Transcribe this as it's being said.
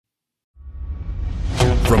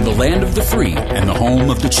From the land of the free and the home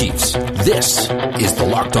of the Chiefs, this is the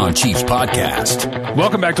Locked On Chiefs podcast.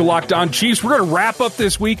 Welcome back to Locked On Chiefs. We're going to wrap up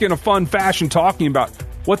this week in a fun fashion talking about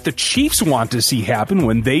what the Chiefs want to see happen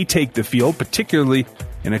when they take the field, particularly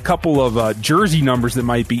in a couple of jersey numbers that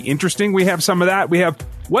might be interesting. We have some of that. We have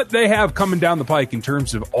what they have coming down the pike in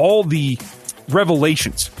terms of all the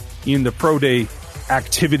revelations in the Pro Day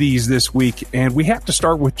activities this week. And we have to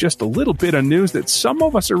start with just a little bit of news that some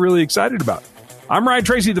of us are really excited about. I'm Ryan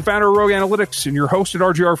Tracy, the founder of Rogue Analytics, and your host at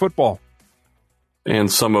RGR Football.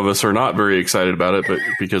 And some of us are not very excited about it, but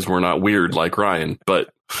because we're not weird like Ryan. But,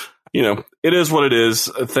 you know, it is what it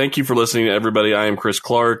is. Thank you for listening to everybody. I am Chris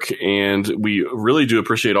Clark, and we really do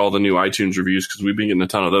appreciate all the new iTunes reviews because we've been getting a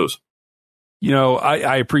ton of those. You know,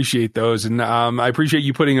 I appreciate those, and I appreciate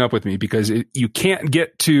you putting up with me because you can't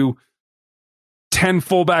get to 10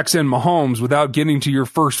 fullbacks and Mahomes without getting to your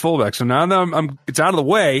first fullback. So now that it's out of the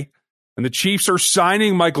way, and the Chiefs are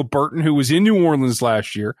signing Michael Burton, who was in New Orleans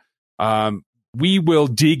last year. We will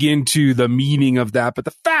dig into the meaning of that. But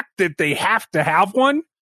the fact that they have to have one,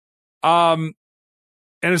 and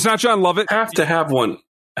it's not John Lovett. Have to have one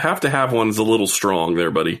is a little strong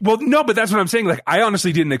there, buddy. Well, no, but that's what I'm saying. Like, I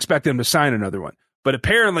honestly didn't expect them to sign another one. But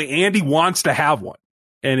apparently Andy wants to have one.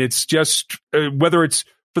 And it's just, whether it's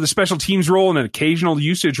for the special teams role and an occasional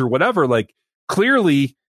usage or whatever, like,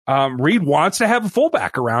 clearly Reed wants to have a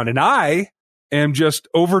fullback around, and I am just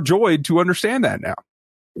overjoyed to understand that now.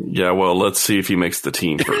 Yeah, well, let's see if he makes the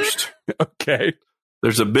team first. Okay.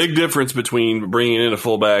 There's a big difference between bringing in a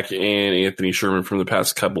fullback and Anthony Sherman from the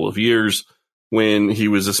past couple of years when he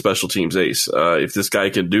was a special teams ace. If this guy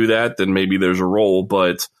can do that, then maybe there's a role,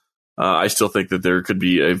 but I still think that there could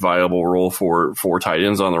be a viable role for tight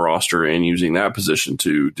ends on the roster and using that position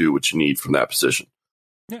to do what you need from that position,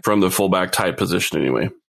 from the fullback type position anyway.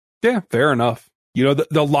 Yeah, fair enough. You know,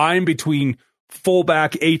 the line between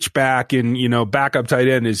fullback, H-back, and, you know, backup tight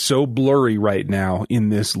end is so blurry right now in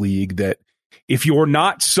this league that if you're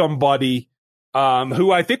not somebody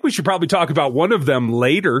who I think we should probably talk about one of them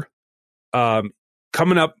later,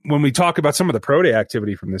 coming up when we talk about some of the Pro Day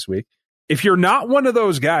activity from this week, if you're not one of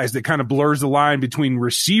those guys that kind of blurs the line between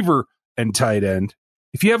receiver and tight end,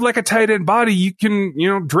 if you have like a tight end body, you can, you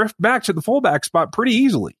know, drift back to the fullback spot pretty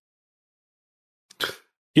easily.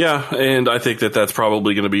 Yeah, and I think that that's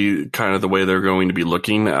probably going to be kind of the way they're going to be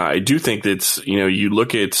looking. I do think that, you know, you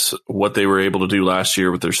look at what they were able to do last year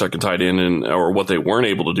with their second tight end or what they weren't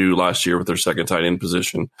able to do last year with their second tight end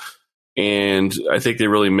position. And I think they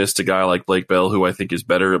really missed a guy like Blake Bell, who I think is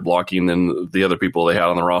better at blocking than the other people they had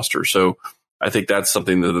on the roster. So I think that's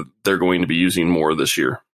something that they're going to be using more this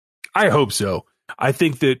year. I hope so. I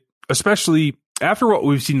think that especially after what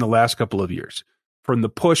we've seen the last couple of years, from the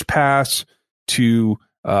push pass to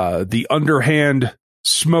the underhand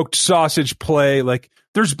smoked sausage play, like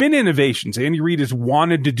there's been innovations. Andy Reid has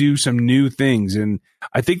wanted to do some new things. And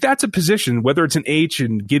I think that's a position, whether it's an H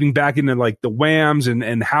and getting back into like the whams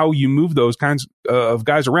and how you move those kinds of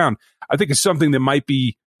guys around, I think is something that might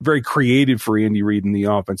be very creative for Andy Reid in the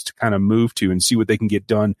offense to kind of move to and see what they can get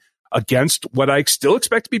done against what I still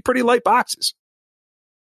expect to be pretty light boxes.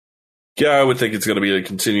 Yeah, I would think it's going to be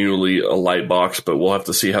continually a light box, but we'll have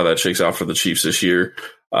to see how that shakes out for the Chiefs this year.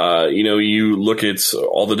 You know, you look at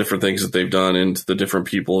all the different things that they've done and the different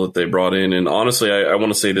people that they brought in. And honestly, I want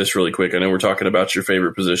to say this really quick. I know we're talking about your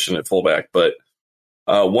favorite position at fullback, but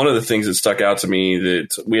one of the things that stuck out to me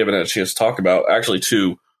that we haven't had a chance to talk about, actually,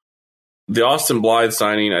 too, the Austin Blythe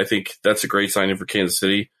signing, I think that's a great signing for Kansas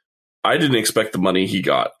City. I didn't expect the money he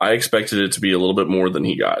got. I expected it to be a little bit more than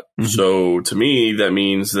he got. Mm-hmm. So to me, that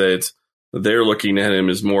means that they're looking at him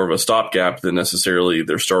as more of a stopgap than necessarily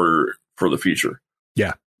their starter for the future.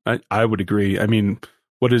 Yeah, I would agree. I mean,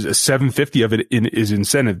 what is it? $750 of it is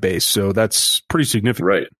incentive based, so that's pretty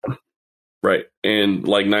significant. Right. And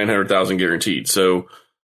like 900,000 guaranteed. So,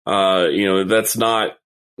 you know, that's not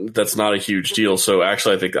a huge deal. So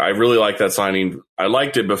actually, I think I really like that signing. I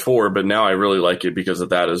liked it before, but now I really like it because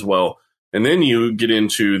of that as well. And then you get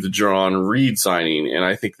into the Jarran Reed signing, and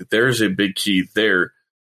I think that there's a big key there.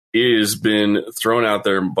 It has been thrown out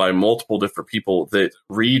there by multiple different people that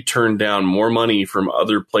Reed turned down more money from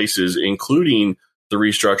other places, including the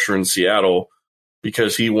restructure in Seattle,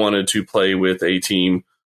 because he wanted to play with a team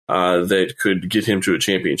that could get him to a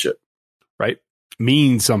championship. Right.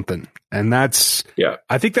 Means something. And that's,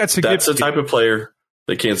 I think that's the type of player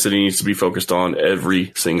that Kansas City needs to be focused on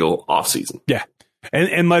every single offseason. Yeah.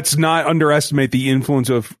 And let's not underestimate the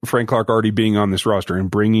influence of Frank Clark already being on this roster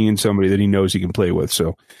and bringing in somebody that he knows he can play with.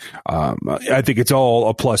 So I think it's all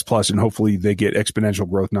a plus, and hopefully they get exponential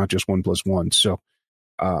growth, not just 1+1. So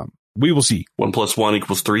we will see. 1 + 1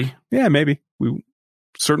 = 3. Yeah, maybe.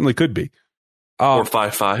 certainly could be. Or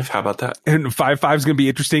 5-5. How about that? And 5-5 is going to be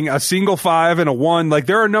interesting. A single 5 and a 1. Like,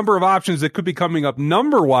 there are a number of options that could be coming up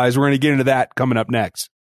number-wise. We're going to get into that coming up next.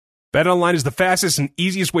 BetOnline is the fastest and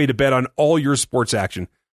easiest way to bet on all your sports action.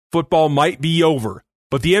 Football might be over,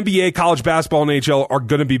 but the NBA, college basketball, and NHL are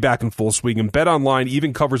going to be back in full swing. And BetOnline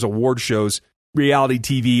even covers award shows, reality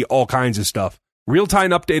TV, all kinds of stuff. Real-time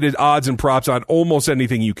updated odds and props on almost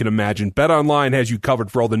anything you can imagine. BetOnline has you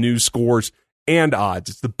covered for all the news, scores, and odds.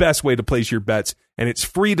 It's the best way to place your bets, and it's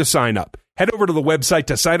free to sign up. Head over to the website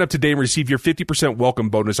to sign up today and receive your 50% welcome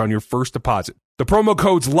bonus on your first deposit. The promo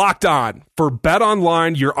code's Locked On for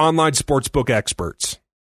BetOnline, your online sportsbook experts.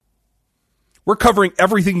 We're covering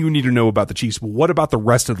everything you need to know about the Chiefs, but what about the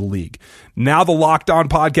rest of the league? Now the Locked On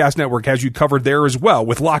Podcast Network has you covered there as well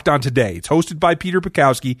with Locked On Today. It's hosted by Peter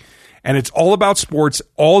Bukowski, and it's all about sports,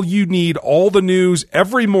 all you need, all the news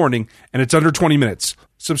every morning, and it's under 20 minutes.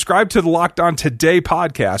 Subscribe to the Locked On Today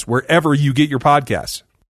podcast wherever you get your podcasts.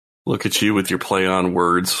 Look at you with your play on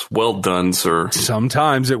words. Well done, sir.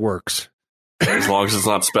 Sometimes it works. As long as it's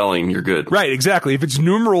not spelling, you're good. Right, exactly. If it's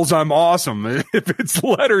numerals, I'm awesome. If it's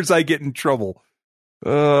letters, I get in trouble.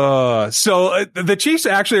 So the Chiefs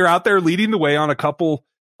actually are out there leading the way on a couple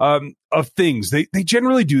of things. They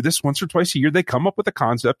generally do this once or twice a year. They come up with a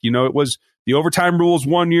concept. You know, it was the overtime rules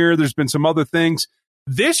one year. There's been some other things.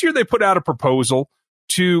 This year, they put out a proposal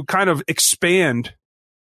to kind of expand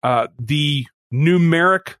the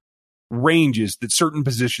numeric ranges that certain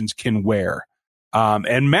positions can wear.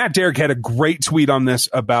 And Matt Derrick had a great tweet on this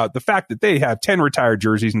about the fact that they have 10 retired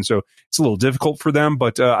jerseys, and so it's a little difficult for them.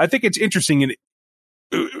 But I think it's interesting. And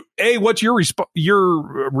A, what's your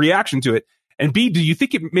reaction to it? And B, do you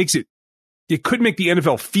think it could make the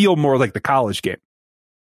NFL feel more like the college game?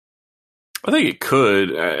 I think it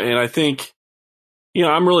could. And I think, you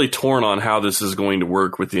know, I'm really torn on how this is going to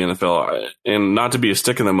work with the NFL. And not to be a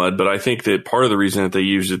stick in the mud, but I think that part of the reason that they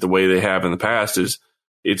used it the way they have in the past is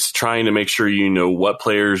it's trying to make sure you know what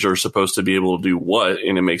players are supposed to be able to do what,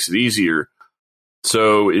 and it makes it easier.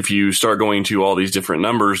 So if you start going to all these different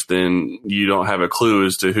numbers, then you don't have a clue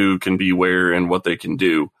as to who can be where and what they can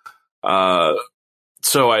do.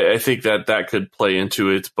 So I think that could play into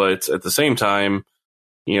it. But at the same time,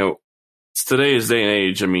 you know, today's day and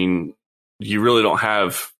age, I mean, you really don't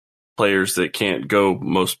have players that can't go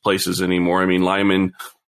most places anymore. I mean, linemen,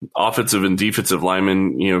 offensive and defensive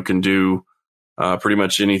linemen, you know, can do pretty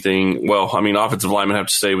much anything. Well, I mean, offensive linemen have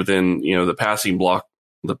to stay within, you know, the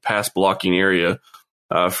pass blocking area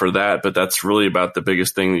for that. But that's really about the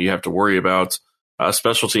biggest thing that you have to worry about.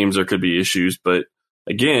 Special teams, there could be issues. But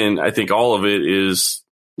again, I think all of it is,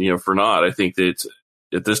 you know, for naught. I think that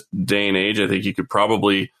at this day and age, I think you could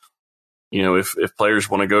probably, you know, if players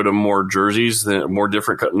want to go to more jerseys, more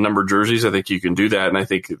different number jerseys, I think you can do that. And I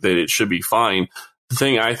think that it should be fine. The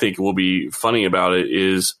thing I think will be funny about it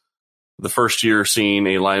is the first year seeing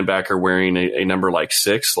a linebacker wearing a number like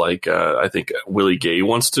 6, like I think Willie Gay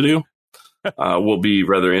wants to do, will be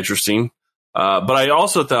rather interesting. But I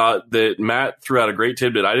also thought that Matt threw out a great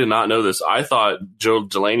tidbit. I did not know this. I thought Joe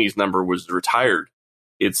Delaney's number was retired.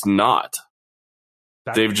 It's not.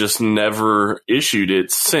 They've just never issued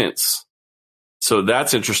it since. So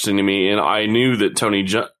that's interesting to me. And I knew that Tony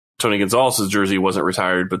Gonzalez's jersey wasn't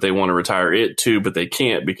retired, but they want to retire it too, but they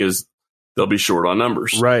can't because they'll be short on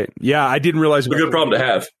numbers. Right. Yeah, I didn't realize. It's a good problem to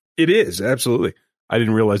have. It is, absolutely. I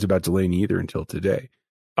didn't realize about Delaney either until today.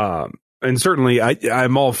 And certainly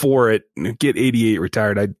I'm all for it. Get 88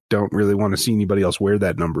 retired. I don't really want to see anybody else wear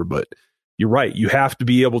that number, but you're right. You have to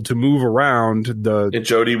be able to move around the. And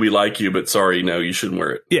Jody, we like you, but sorry, no, you shouldn't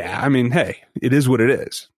wear it. Yeah, I mean, hey, it is what it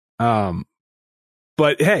is.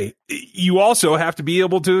 But hey, you also have to be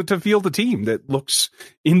able to field a team that looks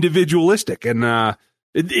individualistic. And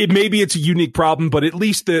it maybe it's a unique problem, but at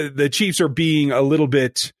least the Chiefs are being a little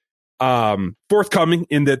bit forthcoming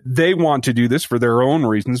in that they want to do this for their own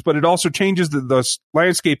reasons, but it also changes the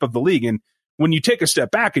landscape of the league. And when you take a step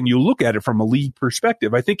back and you look at it from a league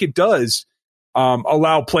perspective, I think it does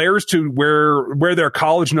allow players to wear their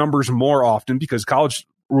college numbers more often because college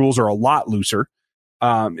rules are a lot looser.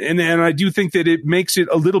 And I do think that it makes it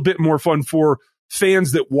a little bit more fun for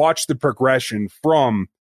fans that watch the progression from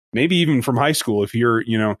maybe even from high school. If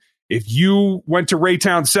you went to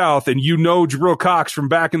Raytown South and you know Jabril Cox from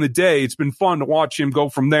back in the day, it's been fun to watch him go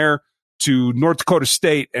from there to North Dakota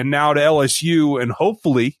State and now to LSU and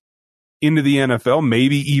hopefully into the NFL,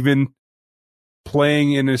 maybe even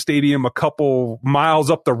playing in a stadium a couple miles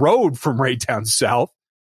up the road from Raytown South.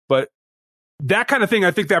 But that kind of thing,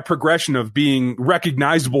 I think that progression of being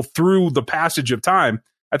recognizable through the passage of time,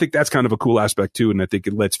 I think that's kind of a cool aspect too. And I think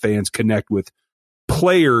it lets fans connect with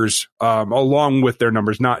players along with their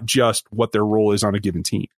numbers, not just what their role is on a given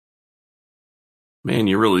team. Man,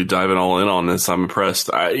 you're really diving all in on this. I'm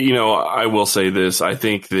impressed. I will say this. I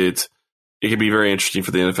think that it could be very interesting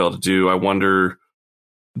for the NFL to do. I wonder,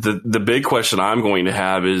 the big question I'm going to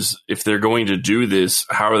have is, if they're going to do this,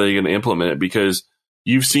 how are they going to implement it? Because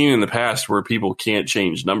you've seen in the past where people can't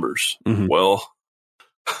change numbers. Mm-hmm. Well,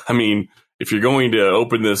 I mean, if you're going to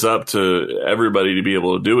open this up to everybody to be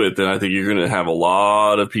able to do it, then I think you're going to have a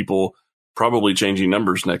lot of people probably changing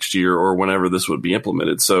numbers next year or whenever this would be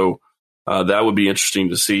implemented. So that would be interesting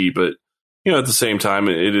to see. But, at the same time,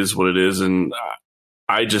 it is what it is. And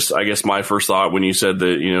I guess my first thought when you said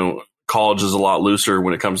that, college is a lot looser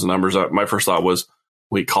when it comes to numbers, my first thought was,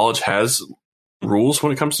 wait, college has rules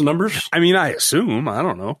when it comes to numbers? I mean, I assume. I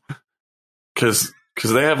don't know. Because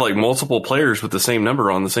they have like multiple players with the same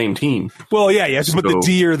number on the same team. Well, yeah, you have to put the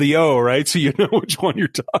D or the O, right? So you know which one you're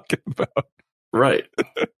talking about. Right.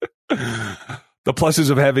 The pluses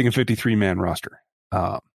of having a 53-man roster.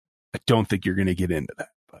 I don't think you're going to get into that.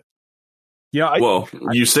 But yeah,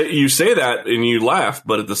 you say that and you laugh,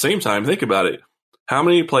 but at the same time, think about it. How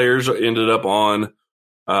many players ended up on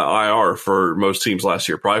IR for most teams last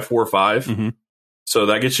year? Probably 4 or 5. Mm-hmm. So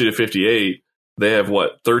that gets you to 58. They have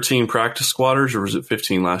 13 practice squatters, or was it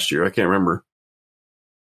 15 last year? I can't remember.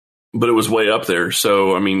 But it was way up there.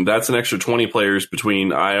 So, I mean, that's an extra 20 players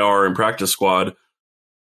between IR and practice squad.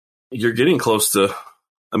 You're getting close to,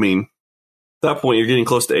 at that point, you're getting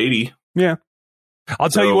close to 80. Yeah. I'll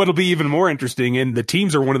tell you what'll be even more interesting, and the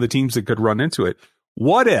teams are one of the teams that could run into it.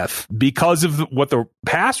 What if, because of what the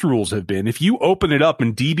past rules have been, if you open it up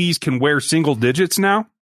and DBs can wear single digits now,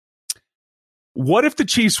 what if the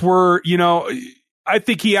Chiefs were, I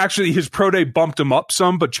think his pro day bumped him up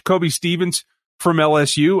some, but Jacoby Stevens from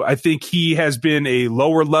LSU, I think he has been a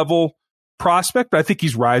lower level prospect, but I think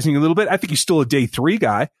he's rising a little bit. I think he's still a day 3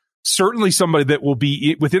 guy. Certainly somebody that will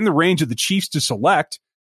be within the range of the Chiefs to select.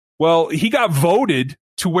 Well, he got voted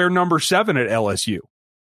to wear number 7 at LSU,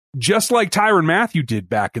 just like Tyrann Mathieu did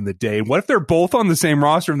back in the day. What if they're both on the same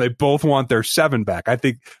roster and they both want their 7 back? I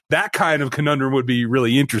think that kind of conundrum would be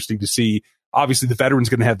really interesting to see. Obviously, the veteran's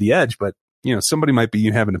going to have the edge, but somebody might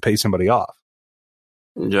be having to pay somebody off.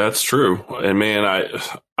 Yeah, that's true. And man, I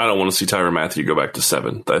don't want to see Tyrann Mathieu go back to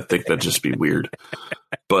 7. I think that'd just be weird.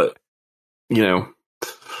 But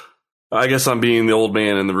I guess I'm being the old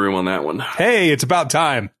man in the room on that one. Hey, it's about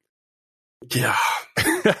time. Yeah.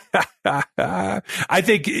 I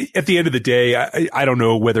think at the end of the day, I don't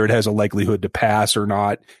know whether it has a likelihood to pass or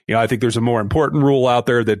not. I think there's a more important rule out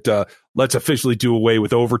there that let's officially do away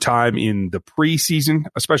with overtime in the preseason,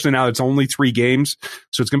 especially now it's only 3 games.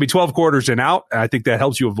 So it's going to be 12 quarters and out. I think that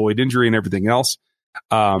helps you avoid injury and everything else.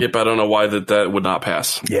 Yep, I don't know why that would not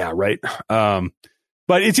pass. Yeah, right.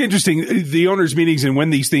 But it's interesting, the owners' meetings, and when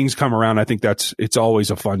these things come around, I think it's always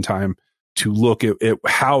a fun time to look at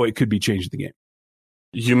how it could be changing the game.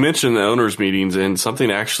 You mentioned the owners' meetings, and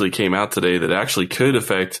something actually came out today that actually could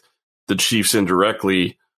affect the Chiefs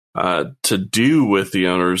indirectly to do with the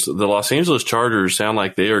owners. The Los Angeles Chargers sound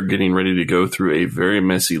like they are getting ready to go through a very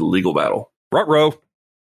messy legal battle. Ruh-roh.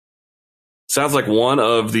 Sounds like one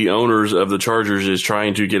of the owners of the Chargers is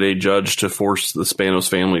trying to get a judge to force the Spanos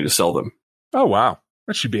family to sell them. Oh, wow.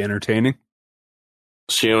 That should be entertaining.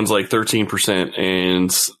 She owns like 13%, and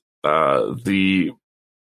the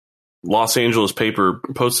Los Angeles paper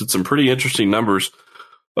posted some pretty interesting numbers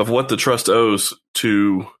of what the trust owes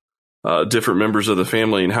to different members of the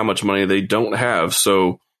family and how much money they don't have.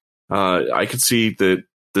 So I could see that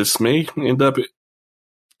this may end up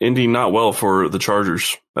ending not well for the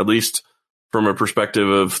Chargers, at least from a perspective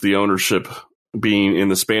of the ownership being in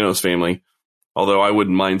the Spanos family. Although I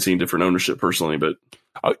wouldn't mind seeing different ownership personally, but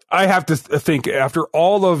I have to think, after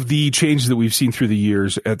all of the changes that we've seen through the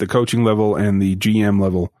years at the coaching level and the GM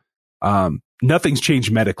level, nothing's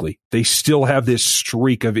changed medically. They still have this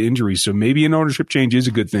streak of injuries. So maybe an ownership change is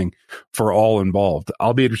a good thing for all involved.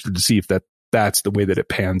 I'll be interested to see if that's the way that it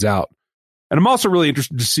pans out. And I'm also really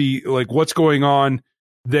interested to see what's going on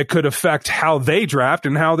that could affect how they draft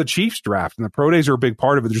and how the Chiefs draft. And the pro days are a big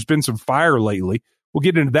part of it. There's been some fire lately. We'll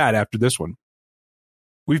get into that after this one.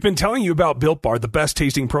 We've been telling you about Built Bar, the best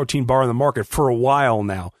tasting protein bar on the market, for a while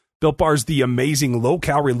now. Built Bar is the amazing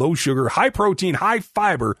low-calorie, low-sugar, high-protein,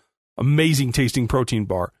 high-fiber, amazing tasting protein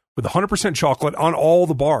bar with 100% chocolate on all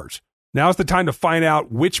the bars. Now's the time to find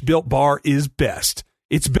out which Built Bar is best.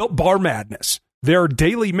 It's Built Bar Madness. There are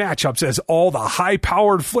daily matchups as all the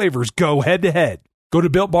high-powered flavors go head-to-head. Go to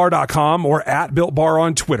BuiltBar.com or at BuiltBar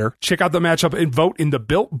on Twitter. Check out the matchup and vote in the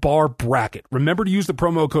Built Bar bracket. Remember to use the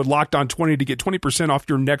promo code LOCKEDON20 to get 20% off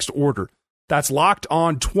your next order. That's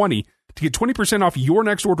LOCKEDON20 to get 20% off your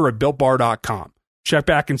next order at BuiltBar.com. Check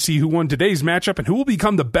back and see who won today's matchup and who will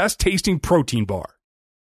become the best tasting protein bar.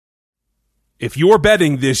 If you're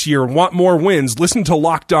betting this year and want more wins, listen to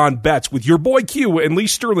Locked On Bets with your boy Q and Lee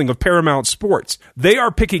Sterling of Paramount Sports. They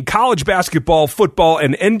are picking college basketball, football,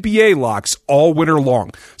 and NBA locks all winter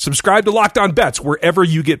long. Subscribe to Locked On Bets wherever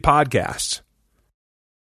you get podcasts.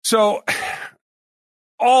 So,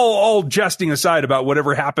 all jesting aside about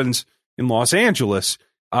whatever happens in Los Angeles,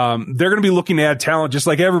 they're going to be looking to add talent just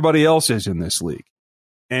like everybody else is in this league.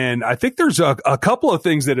 And I think there's a couple of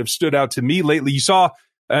things that have stood out to me lately. You saw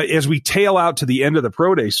as we tail out to the end of the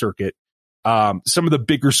pro day circuit, some of the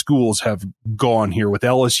bigger schools have gone here with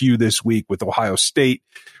LSU this week, with Ohio State,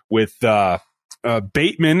 with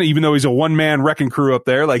Bateman, even though he's a one-man wrecking crew up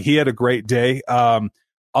there. Like, he had a great day.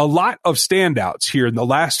 A lot of standouts here in the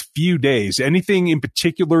last few days. Anything in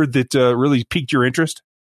particular that really piqued your interest?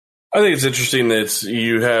 I think it's interesting that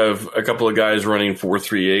you have a couple of guys running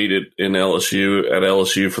 4.38 at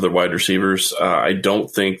LSU for the wide receivers. I don't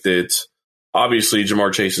think that, obviously,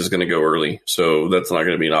 Jamar Chase is going to go early, so that's not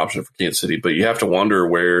going to be an option for Kansas City. But you have to wonder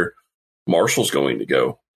where Marshall's going to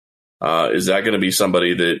go. Is that going to be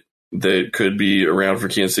somebody that could be around for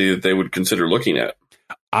Kansas City that they would consider looking at?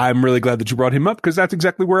 I'm really glad that you brought him up, because that's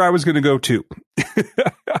exactly where I was going to go too.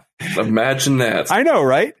 Imagine that. I know,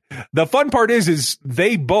 right? The fun part is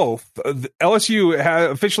they both,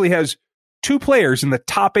 LSU officially has two players in the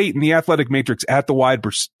top 8 in the athletic matrix at the wide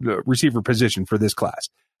receiver position for this class.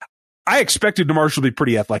 I expected Marshall to be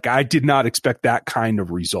pretty athletic. I did not expect that kind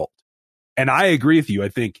of result. And I agree with you. I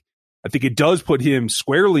think it does put him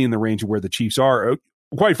squarely in the range of where the Chiefs are.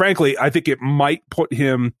 Quite frankly, I think it might put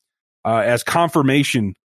him as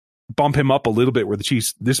confirmation, bump him up a little bit where the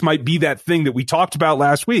Chiefs, this might be that thing that we talked about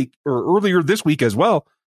last week or earlier this week as well.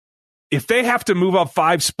 If they have to move up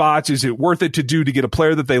 5 spots, is it worth it to get a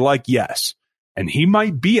player that they like? Yes. And he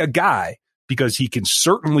might be a guy, because he can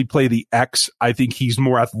certainly play the X. I think he's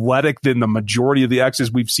more athletic than the majority of the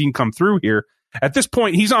X's we've seen come through here. At this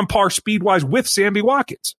point, he's on par speed-wise with Sammy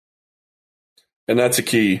Watkins. And that's a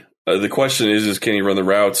key. The question is can he run the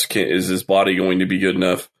routes? Is his body going to be good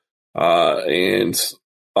enough? And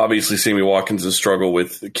obviously, Sammy Watkins' struggle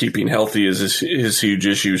with keeping healthy is his huge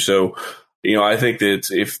issue. So, I think that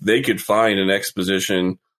if they could find an X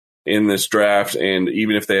position in this draft, and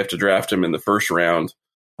even if they have to draft him in the first round,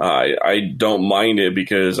 I don't mind it,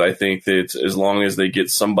 because I think that as long as they get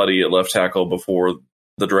somebody at left tackle before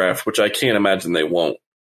the draft, which I can't imagine they won't,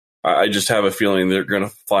 I just have a feeling they're going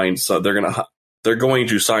to find they're going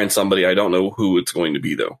to sign somebody. I don't know who it's going to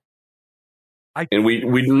be though. And we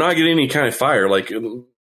do not get any kind of fire. Like,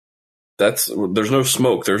 there's no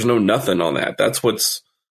smoke. There's no nothing on that. That's what's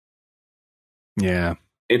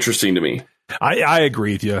interesting to me. I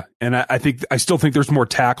agree with you. And I still think there's more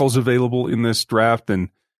tackles available in this draft than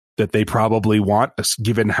that they probably want,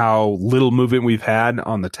 given how little movement we've had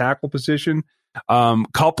on the tackle position.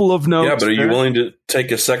 Couple of notes. Yeah, but are you willing to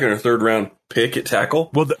take a second or third round pick at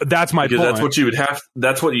tackle? Well, that's my point.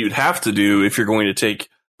 That's what you'd have to do if you're going to take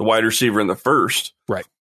the wide receiver in the first. Right.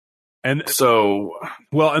 And so,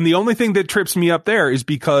 and the only thing that trips me up there is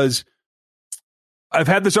because I've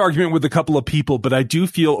had this argument with a couple of people, but I do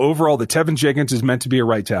feel overall that Tevin Jenkins is meant to be a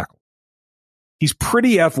right tackle. He's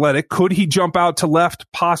pretty athletic. Could he jump out to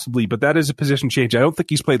left? Possibly, but that is a position change. I don't think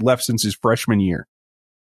he's played left since his freshman year.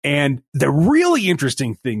 And the really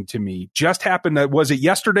interesting thing to me just happened. Was it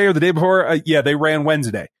yesterday or the day before? They ran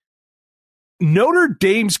Wednesday. Notre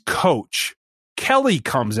Dame's coach, Kelly,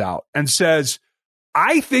 comes out and says,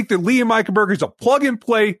 I think that Liam Eichenberger is a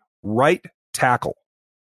plug-and-play right tackle.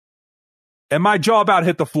 And my jaw about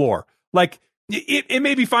hit the floor. Like, it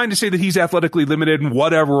may be fine to say that he's athletically limited and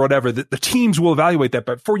whatever. The teams will evaluate that.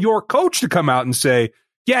 But for your coach to come out and say,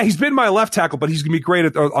 yeah, he's been my left tackle, but he's going to be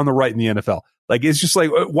great on the right in the NFL. Like, it's just like,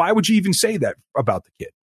 why would you even say that about the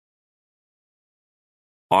kid?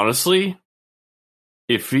 Honestly,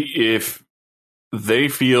 if he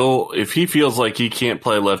feels like he can't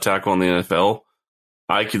play left tackle in the NFL,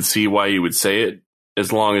 I could see why you would say it,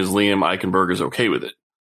 as long as Liam Eichenberger is okay with it.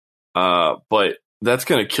 But that's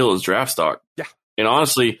going to kill his draft stock. Yeah. And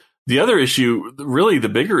honestly, the other issue, really the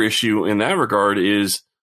bigger issue in that regard is,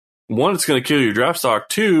 one, it's going to kill your draft stock.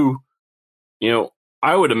 Two,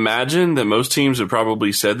 I would imagine that most teams have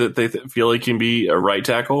probably said that they feel he can be a right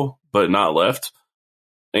tackle, but not left.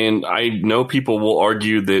 And I know people will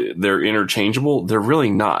argue that they're interchangeable. They're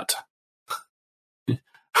really not.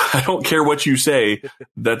 I don't care what you say.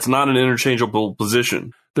 That's not an interchangeable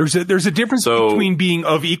position. There's a difference between being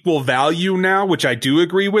of equal value now, which I do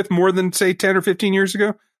agree with, more than, say, 10 or 15 years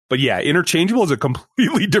ago. But yeah, interchangeable is a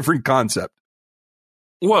completely different concept.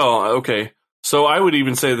 Well, okay. So I would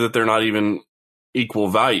even say that they're not even equal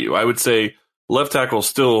value. I would say left tackle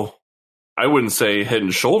still, I wouldn't say head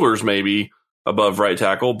and shoulders maybe above right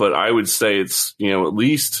tackle, but I would say it's, at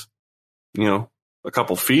least, a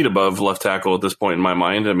couple feet above left tackle at this point in my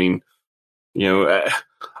mind. I mean,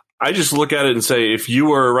 I just look at it and say, if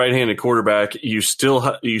you are a right-handed quarterback, you still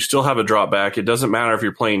have a drop back. It doesn't matter if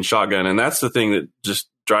you're playing shotgun. And that's the thing that just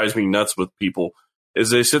drives me nuts with people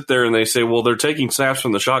is they sit there and they say, well, they're taking snaps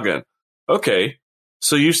from the shotgun. Okay.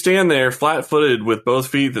 So you stand there flat-footed with both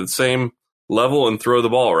feet at the same level and throw the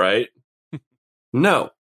ball, right?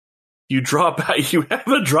 No. You drop back. You have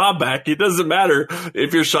a drop back. It doesn't matter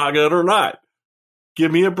if you're shotgun or not.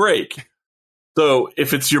 Give me a break. So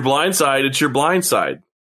if it's your blind side, it's your blind side.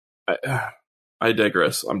 I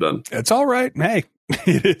digress. I'm done. It's all right. Hey,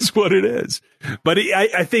 it is what it is. But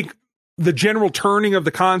I think the general turning of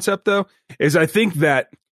the concept, though, is I think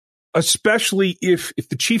that especially if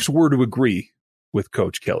the Chiefs were to agree with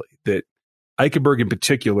Coach Kelly that Eichenberg in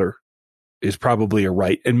particular is probably a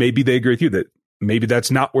right, and maybe they agree with you that maybe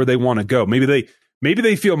that's not where they want to go. Maybe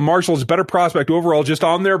they feel Marshall's a better prospect overall just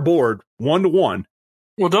on their board 1-to-1.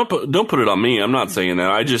 Well, don't put it on me. I'm not saying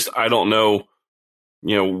that. I don't know.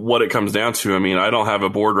 What it comes down to. I mean, I don't have a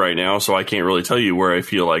board right now, so I can't really tell you where I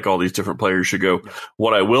feel like all these different players should go.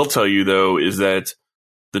 What I will tell you, though, is that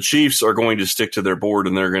the Chiefs are going to stick to their board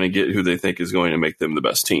and they're going to get who they think is going to make them the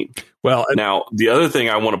best team. Well, now, the other thing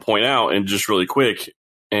I want to point out, and just really quick,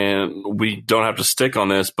 and we don't have to stick on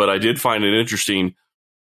this, but I did find it interesting.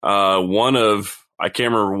 I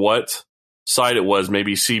can't remember what site it was,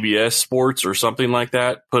 maybe CBS Sports or something like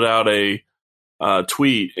that, put out a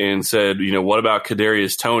tweet and said, what about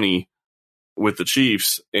Kadarius Toney with the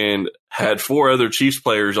Chiefs, and had 4 other Chiefs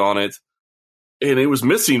players on it, and it was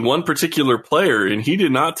missing one particular player, and he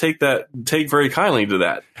did not take very kindly to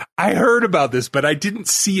that. I heard about this, but I didn't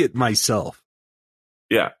see it myself.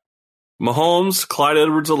 Yeah. Mahomes, Clyde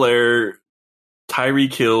Edwards-Helaire,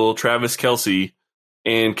 Tyreek Hill, Travis Kelce,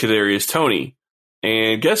 and Kadarius Toney.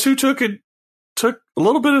 And guess who took a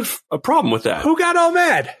little bit of a problem with that? Who got all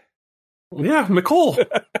mad? Yeah, McCole.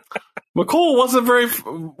 McCole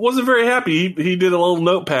wasn't very happy. He did a little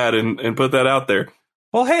notepad and put that out there.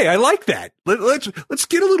 Well, hey, I like that. Let's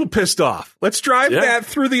get a little pissed off. Let's drive that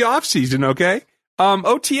through the offseason, okay?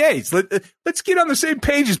 OTAs. Let's get on the same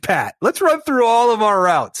page as Pat. Let's run through all of our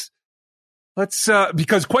routes. Let's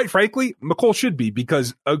because quite frankly, McCole should be,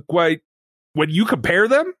 because when you compare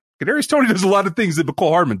them, Kadarius Toney does a lot of things that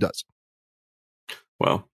McCole Hardman does.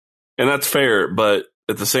 Well, and that's fair, but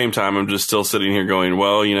at the same time, I'm just still sitting here going,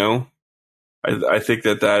 well, I think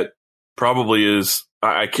that probably is,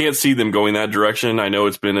 I can't see them going that direction. I know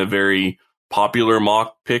it's been a very popular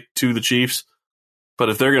mock pick to the Chiefs, but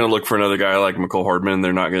if they're going to look for another guy like McCole Hardman,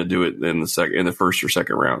 they're not going to do it in the first or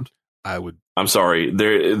second round. I'm sorry.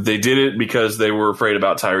 They did it because they were afraid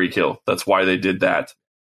about Tyreek Hill. That's why they did that.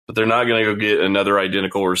 But they're not going to go get another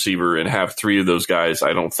identical receiver and have 3 of those guys,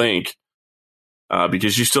 I don't think.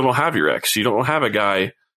 Because you still don't have your X. You don't have a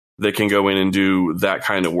guy that can go in and do that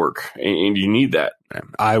kind of work, and you need that.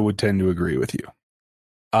 I would tend to agree with you.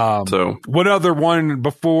 So one other one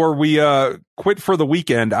before we quit for the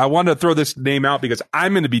weekend, I want to throw this name out because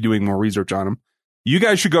I'm going to be doing more research on him. You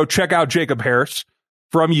guys should go check out Jacob Harris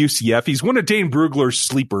from UCF. He's one of Dane Brugler's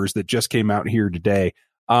sleepers that just came out here today,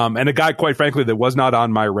 and a guy, quite frankly, that was not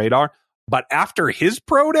on my radar. But after his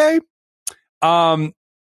pro day,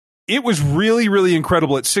 it was really, really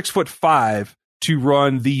incredible at 6'5" to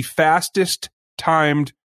run the fastest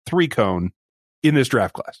timed 3-cone in this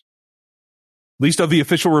draft class. At least of the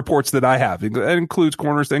official reports that I have. That includes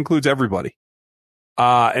corners, that includes everybody.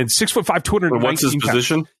 And 6'5", 219 What's his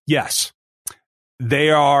position? Yes. They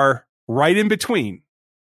are right in between.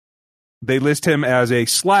 They list him as a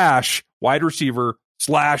 / wide receiver /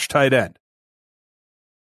 tight end.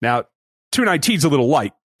 Now, 219 is a little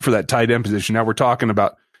light for that tight end position. Now we're talking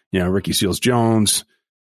about, Ricky Seals-Jones.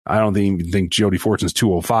 I don't even think Jody Fortson's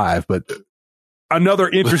 205, but another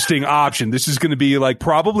interesting option. This is going to be like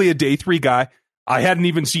probably a day 3 guy. I hadn't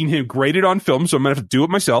even seen him graded on film, so I'm going to have to do it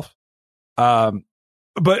myself. But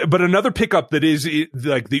another pickup that is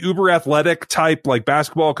like the uber athletic type, like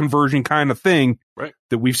basketball conversion kind of thing, right,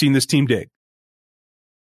 that we've seen this team dig.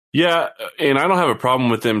 Yeah, and I don't have a problem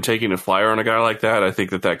with them taking a flyer on a guy like that. I think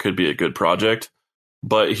that could be a good project.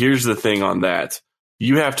 But here's the thing on that.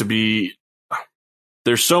 You have to be –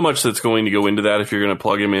 there's so much that's going to go into that if you're going to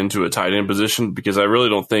plug him into a tight end position, because I really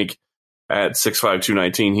don't think at 6'5",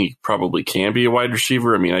 219 he probably can be a wide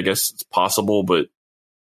receiver. I mean, I guess it's possible, but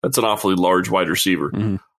that's an awfully large wide receiver.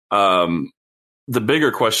 Mm-hmm. the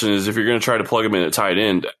bigger question is, if you're going to try to plug him in at tight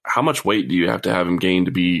end, how much weight do you have to have him gain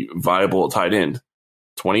to be viable at tight end?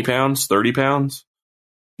 20 pounds, 30 pounds?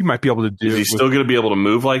 You might be able to do it. Is he still going to be able to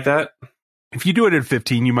move like that? If you do it at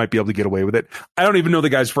 15, you might be able to get away with it. I don't even know the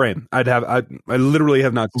guy's frame. I literally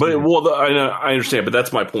have not seen it. Well, I understand, but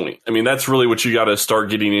that's my point. I mean, that's really what you got to start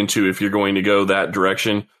getting into if you're going to go that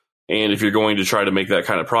direction, and if you're going to try to make that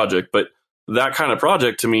kind of project. But that kind of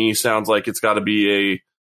project to me sounds like it's got to be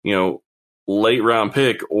a, late round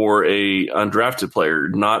pick or a undrafted player,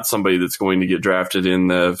 not somebody that's going to get drafted in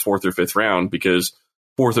the 4th or 5th round, because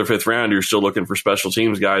 4th or 5th round, you're still looking for special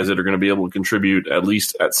teams guys that are going to be able to contribute at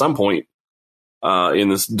least at some point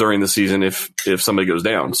during the season if somebody goes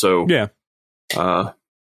down. So yeah, I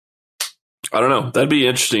don't know. That'd be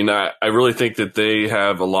interesting. I really think that they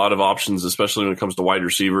have a lot of options, especially when it comes to wide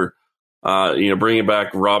receiver. Bringing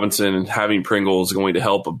back Robinson and having Pringle is going to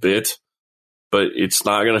help a bit, but it's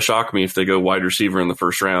not going to shock me if they go wide receiver in the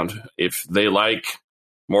 1st round. If they like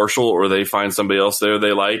Marshall or they find somebody else there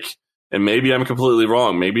they like, and maybe I'm completely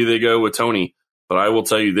wrong. Maybe they go with Tony, but I will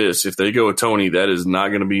tell you this: if they go with Tony, that is not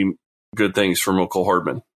going to be good things for Mecole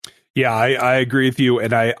Hardman. Yeah, I agree with you,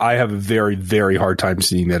 and I have a very, very hard time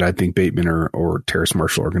seeing that. I think Bateman or Terrace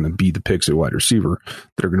Marshall are going to be the picks at wide receiver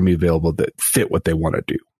that are going to be available that fit what they want to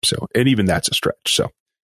do. So, and even that's a stretch. So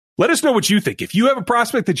let us know what you think. If you have a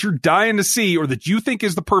prospect that you're dying to see or that you think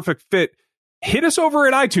is the perfect fit, hit us over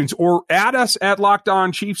at iTunes or add us at Locked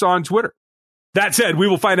On Chiefs on Twitter. That said, we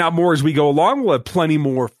will find out more as we go along. We'll have plenty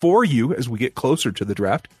more for you as we get closer to the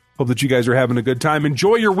draft. Hope that you guys are having a good time.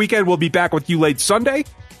 Enjoy your weekend. We'll be back with you late Sunday.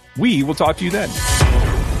 We will talk to you then.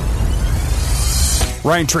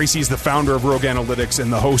 Ryan Tracy is the founder of Rogue Analytics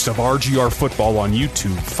and the host of RGR Football on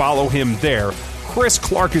YouTube. Follow him there. Chris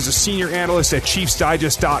Clark is a senior analyst at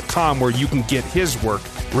ChiefsDigest.com, where you can get his work.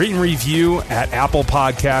 Rate and review at Apple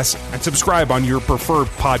Podcasts and subscribe on your preferred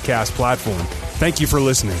podcast platform. Thank you for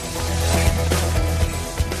listening.